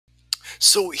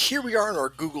So here we are in our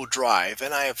Google Drive,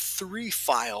 and I have three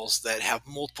files that have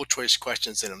multiple choice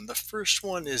questions in them. The first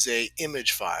one is a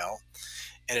image file,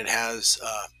 and it has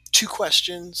two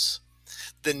questions.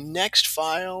 The next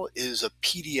file is a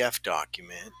PDF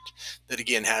document that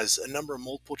again has a number of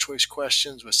multiple choice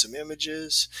questions with some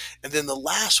images. And then the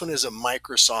last one is a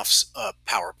Microsoft's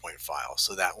PowerPoint file.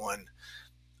 So that one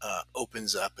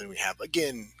opens up, and we have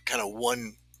again kind of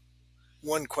one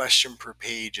question per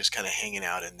page is kind of hanging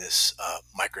out in this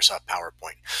Microsoft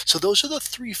PowerPoint. So those are the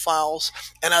three files,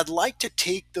 and I'd like to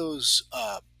take those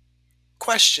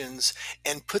questions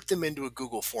and put them into a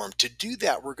Google form. To do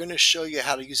that, we're going to show you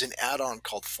how to use an add-on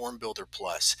called Form Builder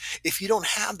Plus. If you don't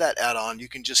have that add-on, you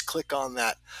can just click on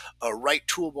that right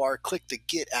toolbar, click the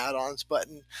Get Add-ons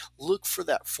button, look for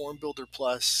that Form Builder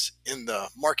Plus in the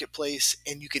marketplace,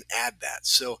 and you can add that.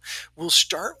 So we'll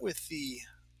start with the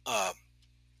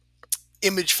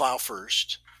image file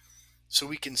first, so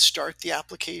we can start the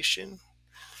application,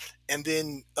 and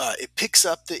then it picks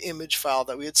up the image file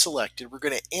that we had selected. We're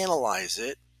going to analyze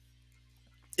it.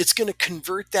 It's going to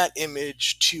convert that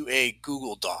image to a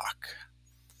Google Doc.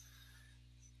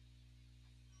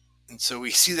 And so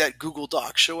we see that Google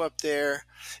Doc show up there.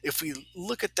 If we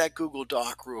look at that Google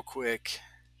Doc real quick,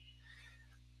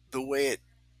 the way it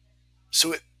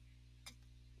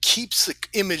keeps the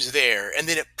image there, and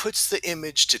then it puts the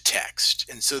image to text.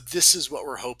 And so this is what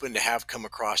we're hoping to have come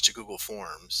across to Google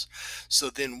Forms. So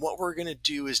then what we're going to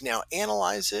do is now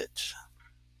analyze it,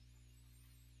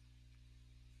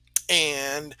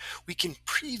 and we can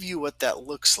preview what that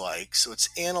looks like. So it's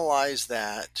analyze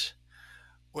that.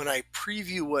 When I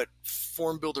preview what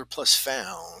Form Builder Plus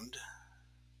found,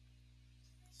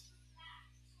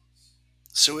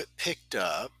 so it picked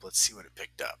up, let's see what it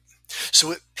picked up.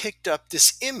 So it picked up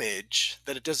this image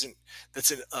that it doesn't,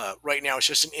 right now it's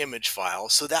just an image file.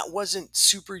 So that wasn't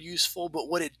super useful, but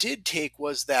what it did take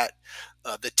was that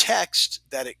the text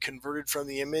that it converted from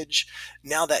the image.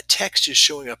 Now that text is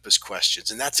showing up as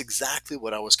questions, and that's exactly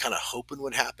what I was kind of hoping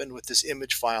would happen with this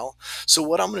image file. So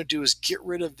what I'm going to do is get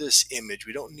rid of this image.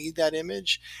 We don't need that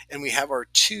image, and we have our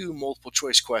two multiple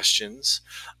choice questions.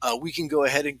 We can go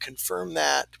ahead and confirm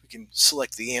that. We can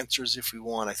select the answers if we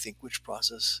want. I think which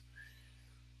process.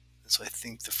 So I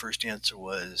think the first answer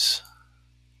was,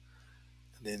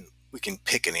 and then we can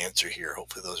pick an answer here.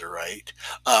 Hopefully those are right.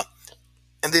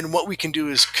 And then what we can do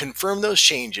is confirm those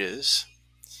changes.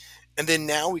 And then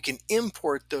now we can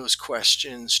import those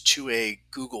questions to a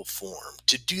Google form.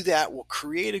 To do that, we'll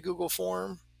create a Google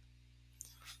form.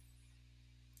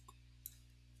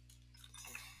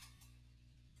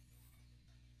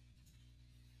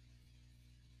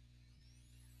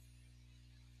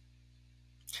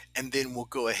 And then we'll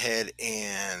go ahead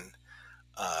and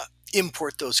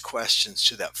import those questions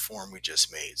to that form we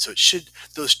just made. So it should,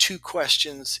 those two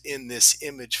questions in this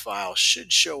image file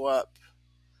should show up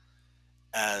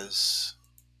as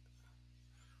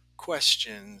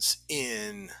questions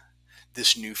in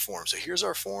this new form. So here's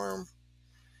our form,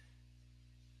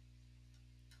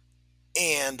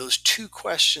 and those two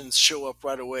questions show up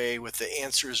right away with the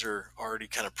answers are already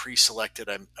kind of pre-selected.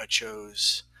 I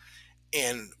chose,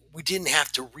 and we didn't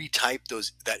have to retype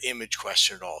that image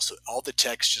question at all. So all the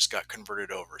text just got converted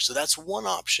over. So that's one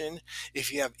option if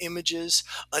you have images.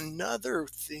 Another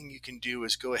thing you can do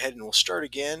is go ahead, and we'll start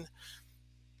again.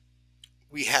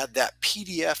 We had that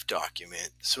PDF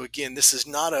document. So again, this is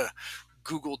not a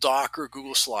Google Doc or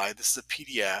Google Slide. This is a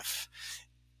PDF.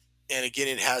 And again,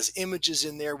 it has images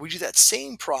in there. We do that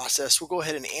same process. We'll go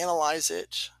ahead and analyze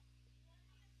it.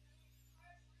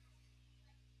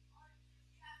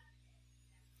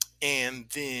 And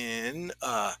then,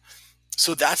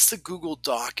 so that's the Google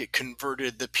Doc it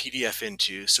converted the PDF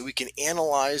into. So we can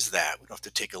analyze that. We don't have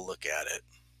to take a look at it.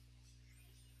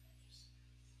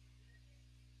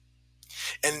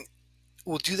 And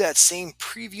we'll do that same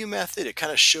preview method. It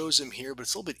kind of shows them here, but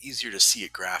it's a little bit easier to see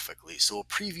it graphically. So we'll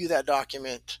preview that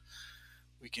document.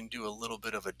 We can do a little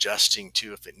bit of adjusting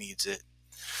too if it needs it.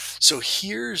 So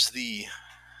here's the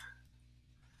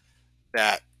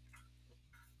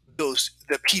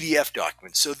PDF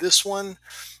document. So this one,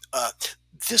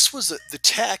 this was the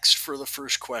text for the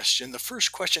first question. The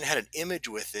first question had an image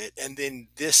with it, and then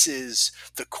this is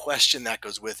the question that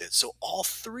goes with it. So all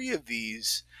three of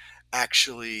these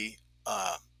actually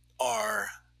are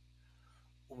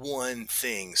one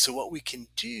thing. So what we can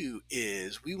do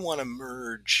is we want to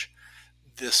merge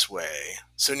this way.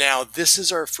 So now this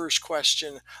is our first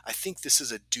question. I think this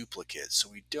is a duplicate, so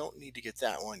we don't need to get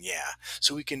that one. Yeah,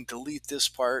 so we can delete this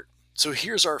part. So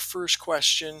here's our first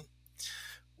question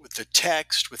with the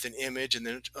text, with an image, and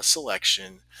then a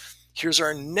selection. Here's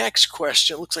our next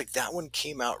question. It looks like that one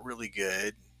came out really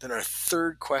good. Then our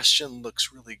third question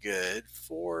looks really good.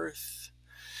 Fourth.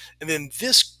 And then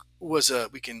this was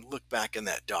we can look back in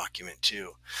that document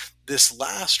too. This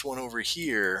last one over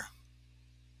here.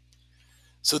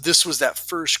 So this was that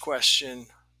first question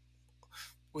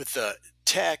with the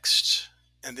text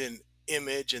and then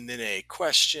image and then a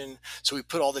question. So we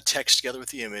put all the text together with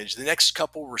the image. The next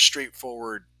couple were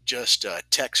straightforward, just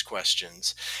text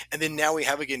questions. And then now we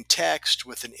have again text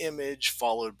with an image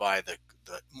followed by the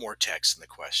more text in the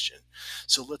question.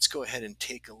 So let's go ahead and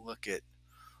take a look at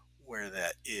where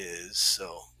that is.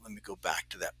 So let me go back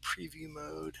to that preview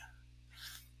mode.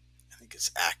 I think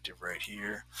it's active right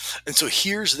here. And so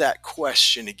here's that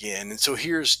question again. And so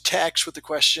here's text with the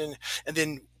question. And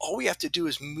then all we have to do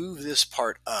is move this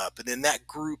part up. And then that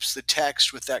groups the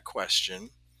text with that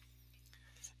question.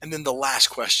 And then the last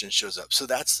question shows up. So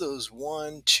that's those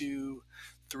 1, 2,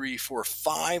 3, 4,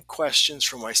 5 questions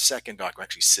from my second document,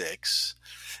 actually 6.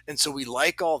 And so we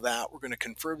like all that. We're going to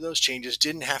confirm those changes.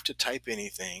 Didn't have to type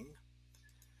anything.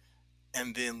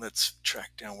 And then let's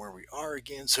track down where we are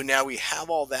again. So now we have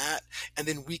all that, and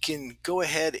then we can go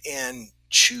ahead and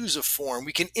choose a form.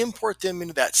 We can import them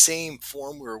into that same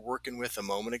form we were working with a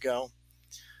moment ago.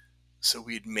 So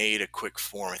we'd made a quick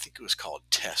form. I think it was called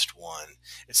test 1.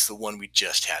 It's the one we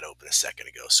just had open a second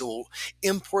ago. So we'll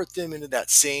import them into that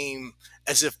same,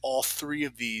 as if all 3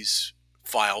 of these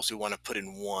files we want to put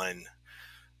in one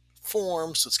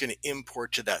form. So it's going to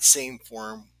import to that same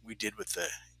form we did with the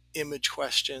image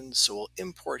questions. So we'll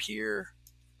import here.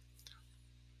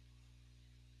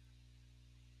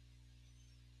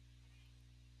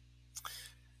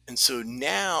 And so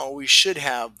now we should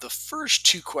have the first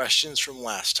 2 questions from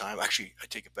last time. Actually, I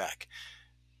take it back.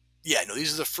 Yeah, no,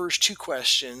 these are the first 2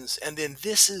 questions. And then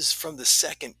this is from the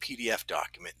second PDF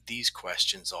document. These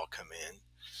questions all come in.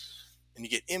 And you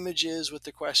get images with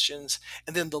the questions.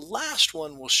 And then the last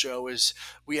one we'll show is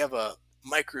we have a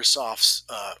Microsoft's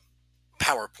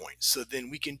PowerPoint. So then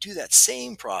we can do that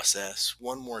same process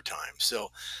one more time.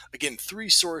 So again, 3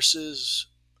 sources.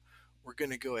 We're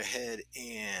going to go ahead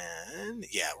and,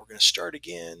 we're going to start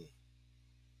again.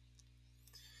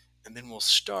 And then we'll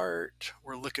start.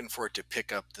 We're looking for it to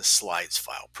pick up the slides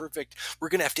file. Perfect. We're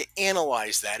going to have to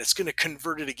analyze that. It's going to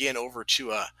convert it again over to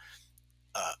a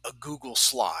Google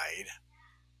slide.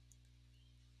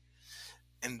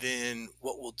 And then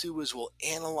what we'll do is we'll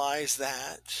analyze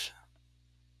that.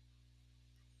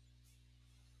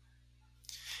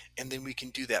 And then we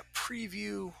can do that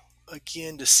preview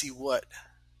again to see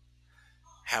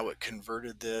how it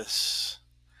converted this.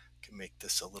 I can make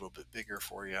this a little bit bigger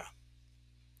for you.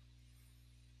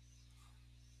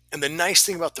 And the nice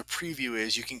thing about the preview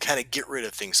is you can kind of get rid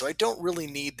of things. So I don't really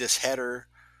need this header.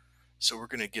 So we're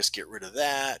going to just get rid of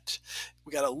that.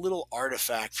 We got a little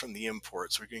artifact from the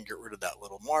import. So we're going to get rid of that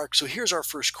little mark. So here's our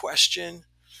first question.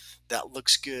 That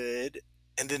looks good.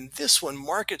 And then this one,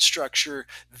 market structure,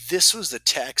 this was the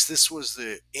text, this was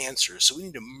the answer. So we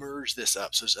need to merge this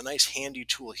up. So there's a nice handy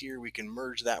tool here. We can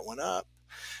merge that one up.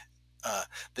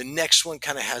 The next one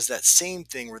kind of has that same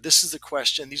thing where this is the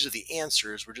question, these are the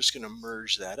answers. We're just going to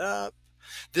merge that up.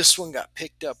 This one got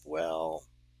picked up well.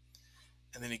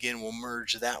 And then again, we'll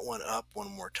merge that one up one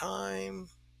more time.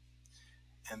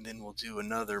 And then we'll do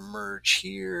another merge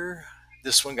here.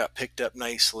 This one got picked up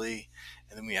nicely.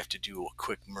 And then we have to do a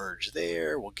quick merge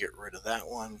there. We'll get rid of that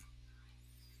one.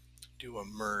 Do a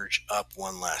merge up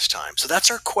one last time. So that's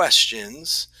our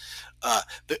questions.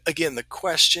 Again, the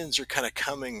questions are kind of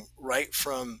coming right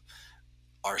from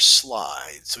our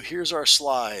slides. So here's our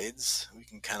slides. We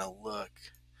can kind of look.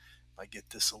 If I get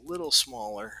this a little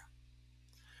smaller,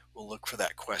 we'll look for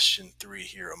that question 3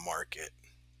 here, a market.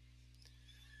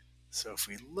 So if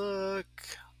we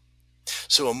look,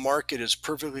 so a market is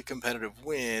perfectly competitive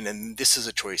win, and this is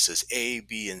a choice as A,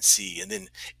 B, and C, and then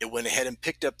it went ahead and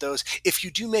picked up those. If you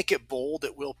do make it bold,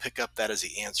 it will pick up that as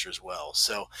the answer as well.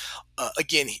 So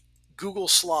again, Google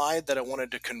slide that I wanted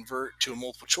to convert to a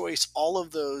multiple choice, all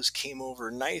of those came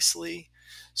over nicely.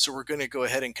 So we're going to go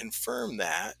ahead and confirm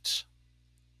that.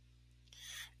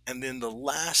 And then the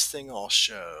last thing I'll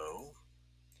show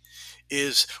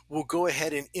is we'll go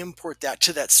ahead and import that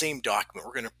to that same document.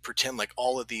 We're going to pretend like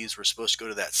all of these were supposed to go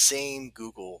to that same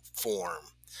Google form.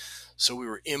 So we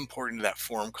were importing that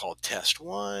form called test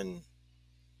 1.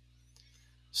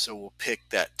 So we'll pick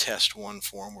that test 1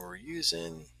 form we're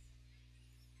using.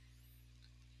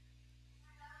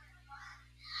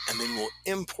 And then we'll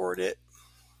import it.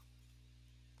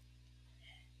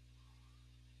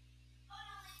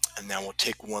 And now we'll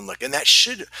take one look. And that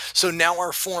should, so now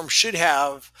our form should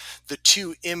have the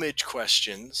 2 image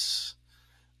questions,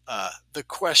 the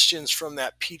questions from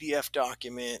that PDF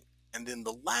document, And then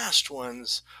the last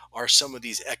ones are some of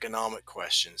these economic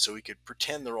questions. So we could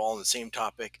pretend they're all on the same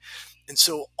topic. And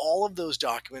so all of those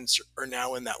documents are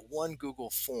now in that one Google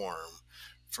form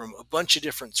from a bunch of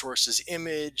different sources,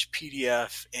 image,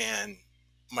 PDF, and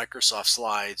Microsoft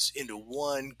Slides into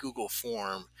one Google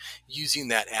form using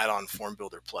that add-on Form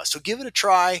Builder Plus. So give it a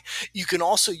try. You can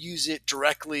also use it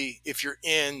directly if you're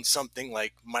in something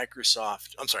like like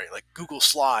Google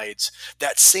Slides.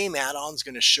 That same add-on is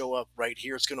going to show up right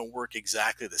here. It's going to work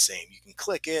exactly the same. You can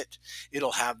click it,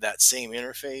 it'll have that same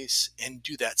interface and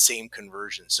do that same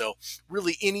conversion. So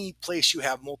really any place you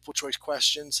have multiple choice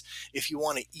questions, if you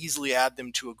want to easily add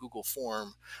them to a Google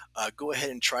form, go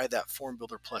ahead and try that Form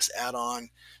Builder Plus add-on.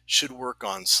 Should work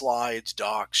on slides,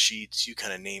 docs, sheets, you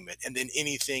kind of name it. And then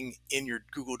anything in your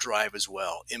Google Drive as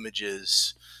well,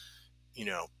 images, you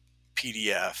know,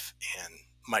 PDF and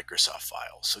Microsoft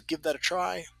files. So give that a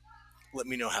try. Let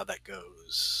me know how that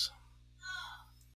goes.